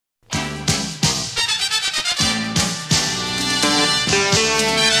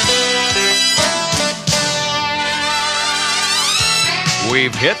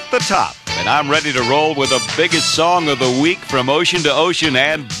we've hit the top, and I'm ready to roll with the biggest song of the week from ocean to ocean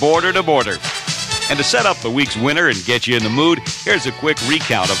and border to border. And to set up the week's winner and get you in the mood, here's a quick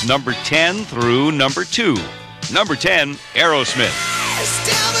recount of number 10 through number 2. Number 10, Aerosmith. Just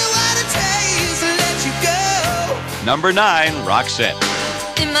tell me what it takes to let you go. Number 9, Roxette.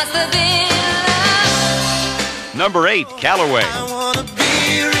 It must have been love. Number 8, Calloway. I wanna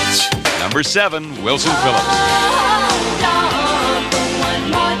be rich. Number 7, Wilson Phillips.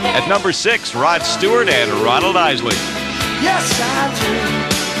 At number 6, Rod Stewart and Ronald Isley. Yes, I do.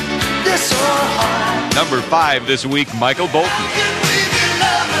 This or hard. Number 5 this week, Michael Bolton. Can we be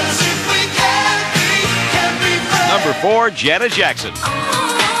lovers if we can't be friends? Number 4, Janet Jackson.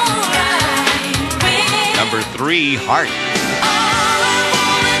 Number 3, Heart.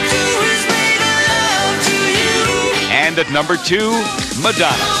 And at number 2,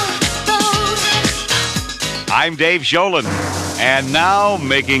 Madonna. I'm Dave Sholin, and now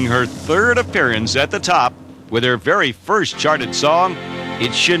making her third appearance at the top with her very first charted song,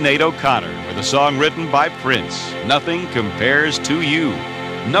 it's Sinead O'Connor with a song written by Prince, Nothing Compares to You.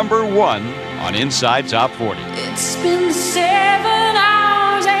 Number 1 on Inside Top 40. It's been 7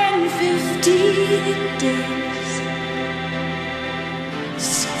 hours and 15 days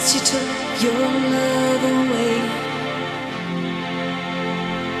since you took your love away.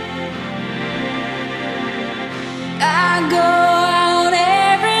 I go out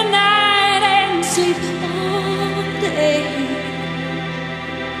every night and sleep all day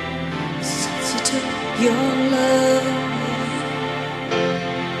since you took your love away.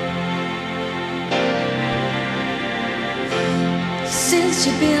 Since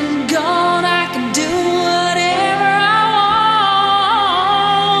you've been gone, I can do whatever I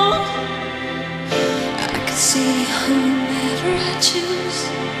want. I can see whomever I choose.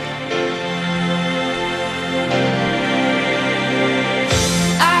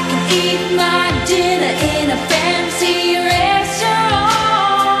 I can eat my dinner in a fancy restaurant,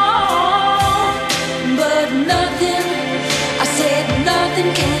 but nothing, I said nothing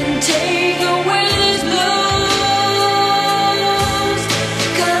can take away these blues,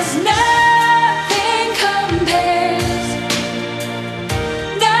 'cause nothing compares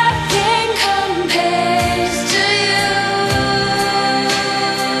to you.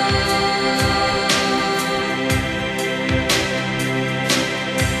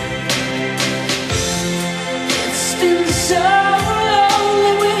 It's been so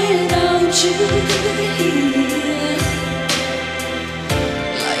lonely without you here,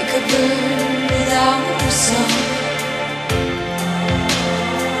 like a bird without a song.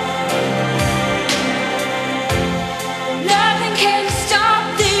 Nothing can stop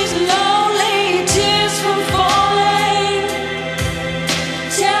these lonely tears from falling.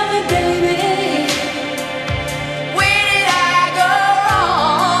 Tell me, baby, where did I go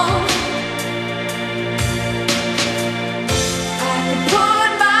wrong? I could put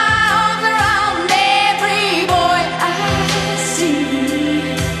my arms around every boy I see.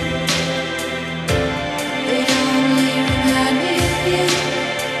 They only remind me of you.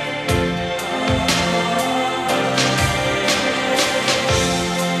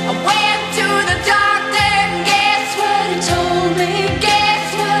 I went to the doctor and guess what he told me? Guess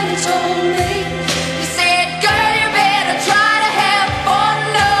what he told me? He said, girl, you better try to have fun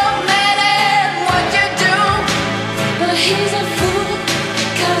no matter what you do. But he's a fool,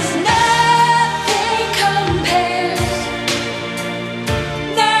 'cause nothing compares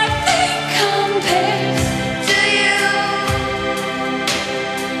to you.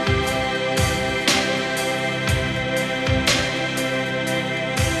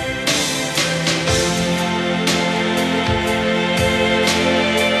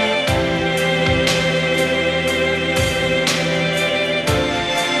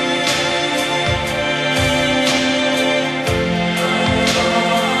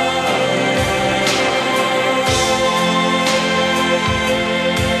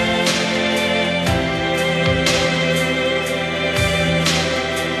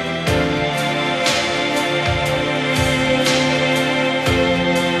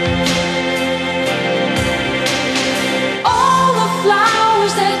 All the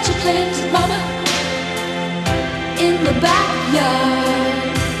flowers that you planted, mama, in the backyard,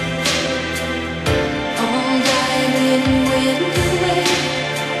 all died in wind away.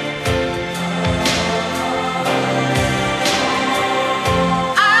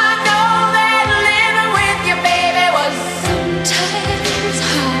 I know that living with you, baby, was sometimes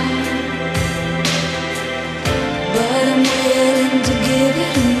hard, but I'm willing to give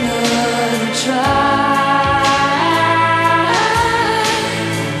it another try.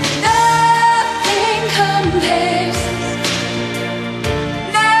 Nothing compares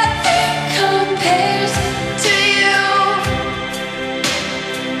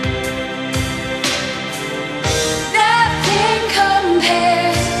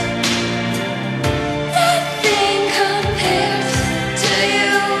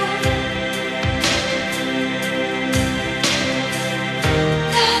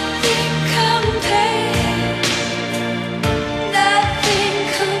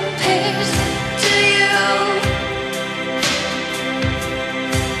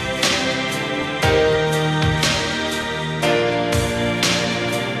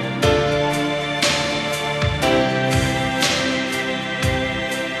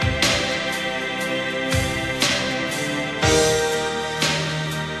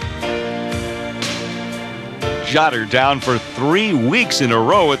jot her down for 3 weeks in a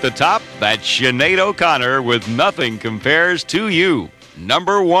row at the top. That's Sinead O'Connor with Nothing Compares to You.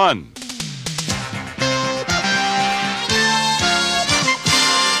 Number 1.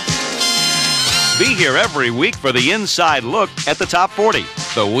 Be here every week for the inside look at the top 40,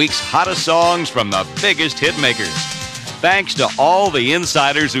 the week's hottest songs from the biggest hit makers. Thanks to all the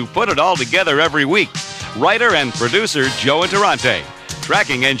insiders who put it all together every week. Writer and producer Joe Interrante.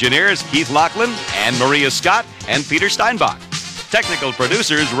 Tracking engineers Keith Lachlan, Anne Maria Scott, and Peter Steinbach. Technical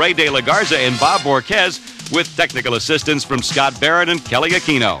producers Ray De La Garza and Bob Borquez, with technical assistance from Scott Barrett and Kelly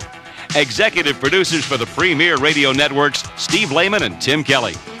Aquino. Executive producers for the Premier Radio Networks, Steve Lehman and Tim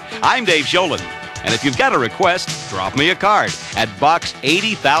Kelly. I'm Dave Sholin. And if you've got a request, drop me a card at Box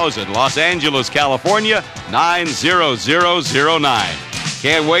 80,000, Los Angeles, California, 90009.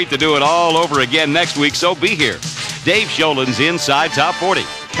 Can't wait to do it all over again next week, so be here. Dave Sholin's Inside Top 40.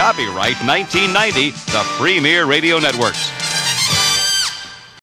 Copyright 1990, the Premier Radio Networks.